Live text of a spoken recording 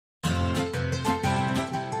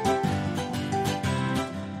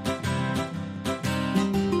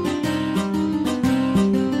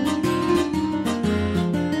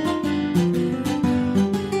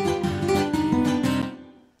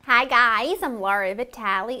guys, I'm Laura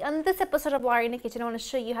Vitale. On this episode of Laura in the Kitchen, I want to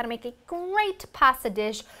show you how to make a great pasta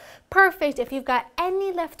dish. Perfect if you've got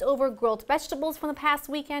any leftover grilled vegetables from the past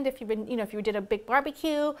weekend, if you've been, if you did a big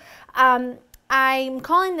barbecue. I'm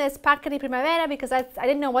calling this Paccheri Primavera because I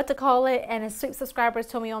didn't know what to call it, and as sweet subscribers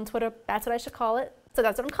told me on Twitter that's what I should call it. So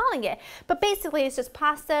that's what I'm calling it. But basically it's just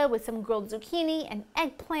pasta with some grilled zucchini and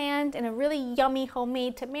eggplant and a really yummy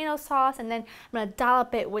homemade tomato sauce, and then I'm going to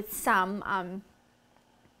dollop it with some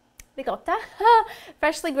ricotta,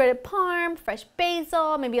 freshly grated parm, fresh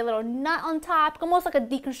basil, maybe a little nut on top, almost like a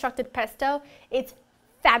deconstructed pesto. It's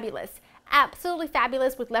fabulous. Absolutely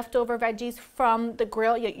fabulous with leftover veggies from the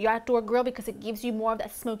grill, your outdoor grill, because it gives you more of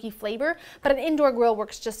that smoky flavor, but an indoor grill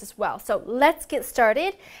works just as well. So let's get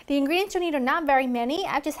started. The ingredients you need are not very many.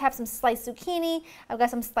 I just have some sliced zucchini, I've got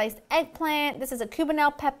some sliced eggplant, this is a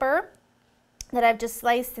cubanelle pepper that I've just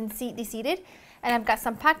sliced and de-seeded, and I've got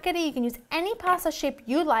some paccheri. You can use any pasta shape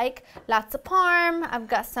you like, lots of parm, I've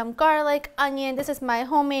got some garlic, onion, this is my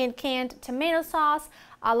homemade canned tomato sauce,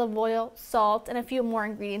 olive oil, salt, and a few more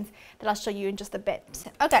ingredients that I'll show you in just a bit.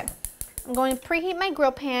 Okay, I'm going to preheat my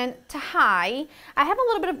grill pan to high. I have a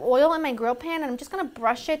little bit of oil in my grill pan, and I'm just going to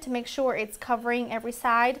brush it to make sure it's covering every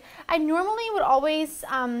side. I normally would always,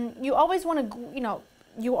 you always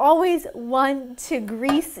want to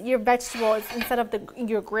grease your vegetables instead of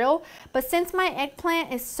your grill, but since my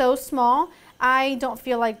eggplant is so small, I don't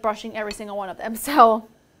feel like brushing every single one of them, so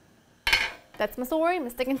that's my story. I'm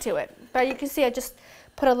sticking to it. But you can see I just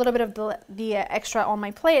put a little bit of the extra on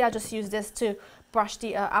my plate. I'll just use this to brush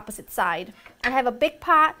the opposite side. I have a big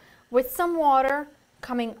pot with some water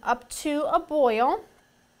coming up to a boil.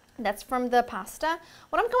 That's from the pasta.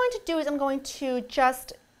 What I'm going to do is I'm going to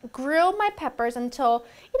just grill my peppers until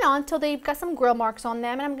they've got some grill marks on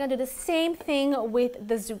them, and I'm going to do the same thing with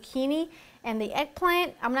the zucchini and the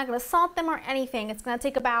eggplant. I'm not going to salt them or anything. It's going to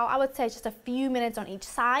take about, I would say, just a few minutes on each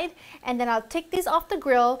side, and then I'll take these off the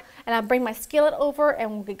grill and I'll bring my skillet over and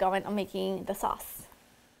we'll get going on making the sauce.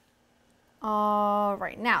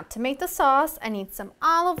 Alright, now to make the sauce I need some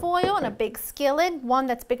olive oil in a big skillet, one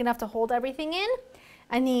that's big enough to hold everything in.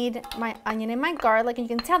 I need my onion and my garlic, and you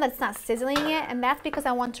can tell that it's not sizzling yet, and that's because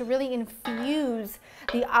I want to really infuse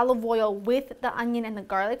the olive oil with the onion and the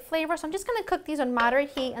garlic flavor. So I'm just going to cook these on moderate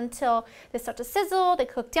heat until they start to sizzle, they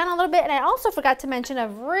cook down a little bit. And I also forgot to mention a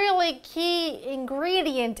really key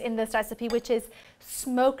ingredient in this recipe, which is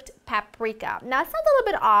smoked paprika. Now it sounds a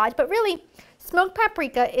little bit odd, but really smoked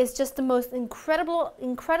paprika is just the most incredible,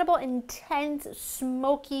 intense,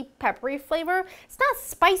 smoky, peppery flavor. It's not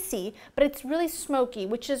spicy, but it's really smoky,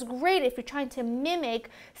 which is great if you're trying to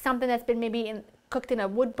mimic something that's been maybe cooked in a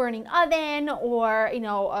wood-burning oven, or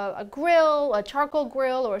a grill, a charcoal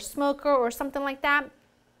grill, or a smoker, or something like that.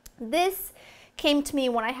 This came to me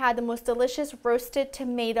when I had the most delicious roasted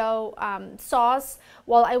tomato sauce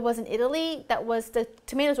while I was in Italy. The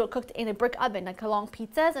tomatoes were cooked in a brick oven, like long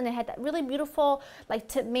pizzas, and it had that really beautiful, like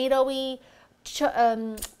tomatoey,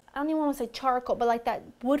 I don't even want to say charcoal, but like that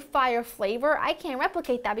wood fire flavor. I can't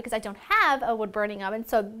replicate that because I don't have a wood burning oven,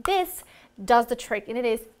 so this does the trick, and it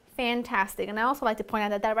is fantastic. And I also like to point out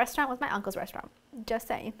that that restaurant was my uncle's restaurant. Just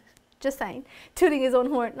saying. Just saying. Tooting his own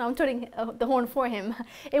horn. No, I'm tooting the horn for him.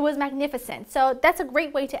 It was magnificent. So that's a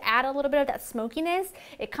great way to add a little bit of that smokiness.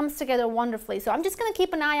 It comes together wonderfully. So I'm just going to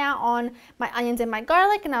keep an eye out on my onions and my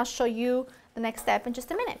garlic, and I'll show you the next step in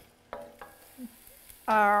just a minute.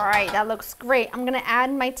 Alright, that looks great. I'm going to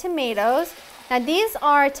add my tomatoes. Now these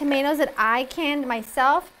are tomatoes that I canned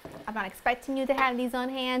myself. I'm not expecting you to have these on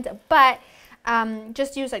hand, but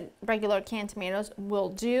just use like regular canned tomatoes will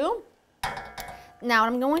do. Now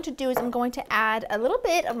what I'm going to do is I'm going to add a little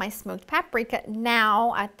bit of my smoked paprika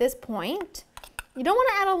now at this point. You don't want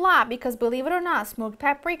to add a lot because, believe it or not, smoked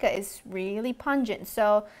paprika is really pungent.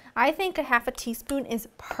 So I think a half a teaspoon is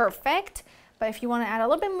perfect. But if you want to add a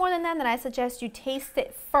little bit more than that, then I suggest you taste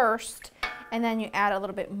it first and then you add a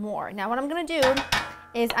little bit more. Now what I'm going to do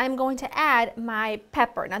is I'm going to add my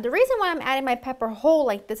pepper. Now the reason why I'm adding my pepper whole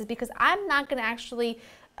like this is because I'm not going to actually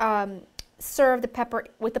serve the pepper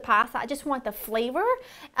with the pasta. I just want the flavor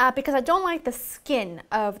because I don't like the skin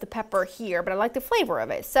of the pepper here, but I like the flavor of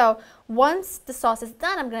it. So once the sauce is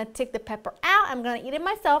done, I'm going to take the pepper out. I'm going to eat it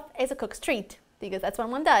myself as a cook's treat, because that's what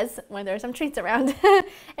one does when there's some treats around.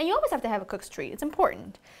 And you always have to have a cook's treat. It's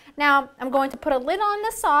important. Now I'm going to put a lid on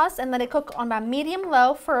the sauce and let it cook on about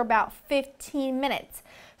medium-low for about 15 minutes.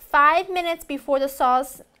 5 minutes before the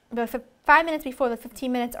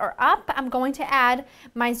 15 minutes are up, I'm going to add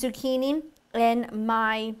my zucchini and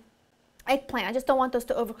my eggplant. I just don't want those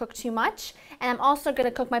to overcook too much. And I'm also going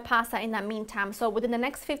to cook my pasta in that meantime. So within the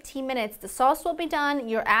next 15 minutes, the sauce will be done.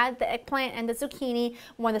 You add the eggplant and the zucchini.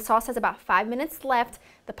 When the sauce has about 5 minutes left,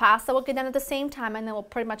 the pasta will get done at the same time, and then we'll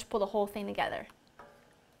pretty much pull the whole thing together.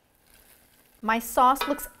 My sauce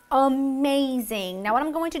looks amazing. Now what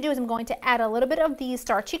I'm going to do is I'm going to add a little bit of the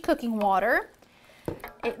starchy cooking water.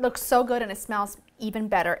 It looks so good and it smells even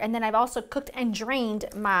better. And then I've also cooked and drained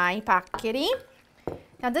my paccheri.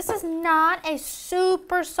 Now this is not a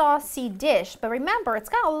super saucy dish, but remember, it's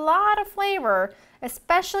got a lot of flavor,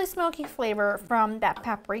 especially smoky flavor from that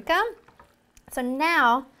paprika. So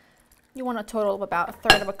now you want a total of about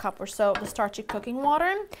 1/3 of a cup or so of the starchy cooking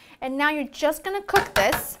water. And now you're just gonna cook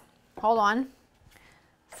this. Hold on,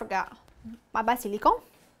 forgot my basilico.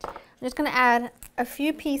 I'm just gonna add a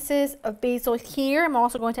few pieces of basil here. I'm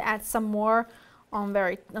also going to add some more on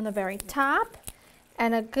the very top,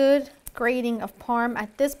 and a good grating of parm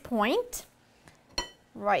at this point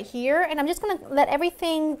right here. And I'm just going to let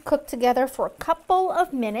everything cook together for a couple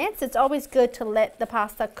of minutes. It's always good to let the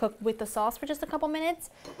pasta cook with the sauce for just a couple minutes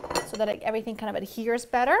so that everything kind of adheres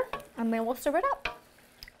better, and then we'll serve it up.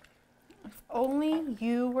 If only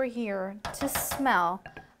you were here to smell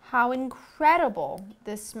how incredible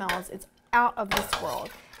this smells. It's out of this world.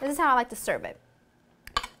 This is how I like to serve it.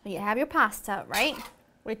 You have your pasta, right?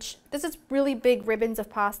 Which, this is really big ribbons of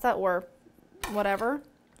pasta, or whatever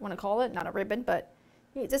you want to call it. Not a ribbon, but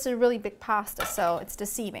this is a really big pasta, so it's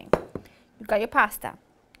deceiving. You've got your pasta.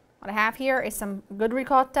 What I have here is some good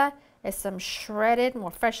ricotta, is some shredded,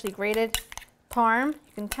 more freshly grated parm.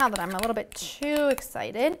 You can tell that I'm a little bit too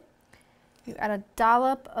excited. You add a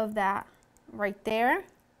dollop of that right there,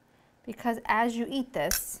 because as you eat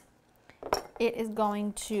this, it is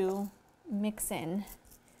going to mix in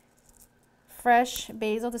fresh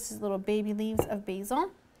basil. This is little baby leaves of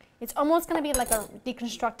basil. It's almost going to be like a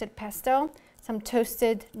deconstructed pesto. Some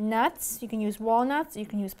toasted nuts. You can use walnuts, you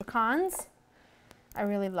can use pecans. I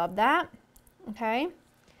really love that. Okay.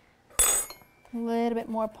 A little bit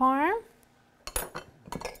more parm.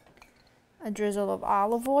 A drizzle of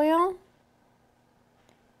olive oil.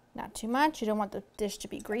 Not too much. You don't want the dish to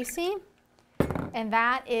be greasy. And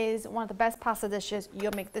that is one of the best pasta dishes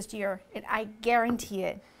you'll make this year. And I guarantee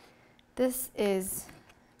it. This is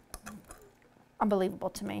unbelievable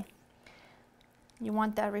to me. You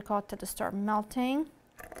want that ricotta to start melting.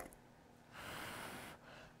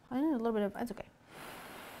 I need a little bit of, that's okay.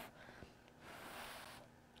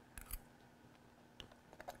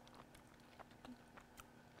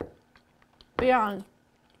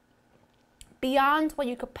 Beyond what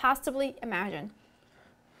you could possibly imagine.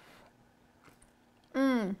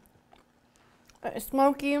 It's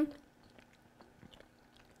smoky.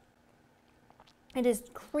 It is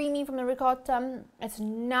creamy from the ricotta. It's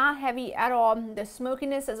not heavy at all. The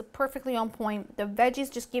smokiness is perfectly on point. The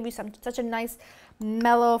veggies just give you such a nice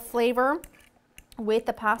mellow flavor with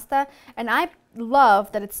the pasta. And I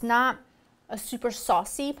love that it's not a super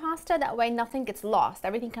saucy pasta. That way nothing gets lost.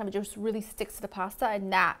 Everything kind of just really sticks to the pasta,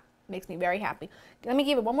 and that makes me very happy. Let me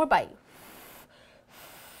give it one more bite.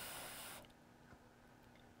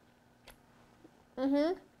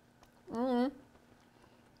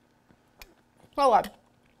 So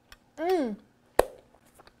good.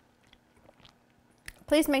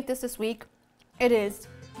 Please make this week. It is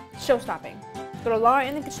show-stopping. Go to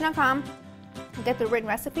laurainthekitchen.com, get the written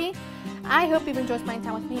recipe. I hope you've enjoyed spending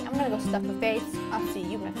time with me. I'm gonna go stuff the face. I'll see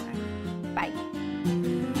you next time. Bye.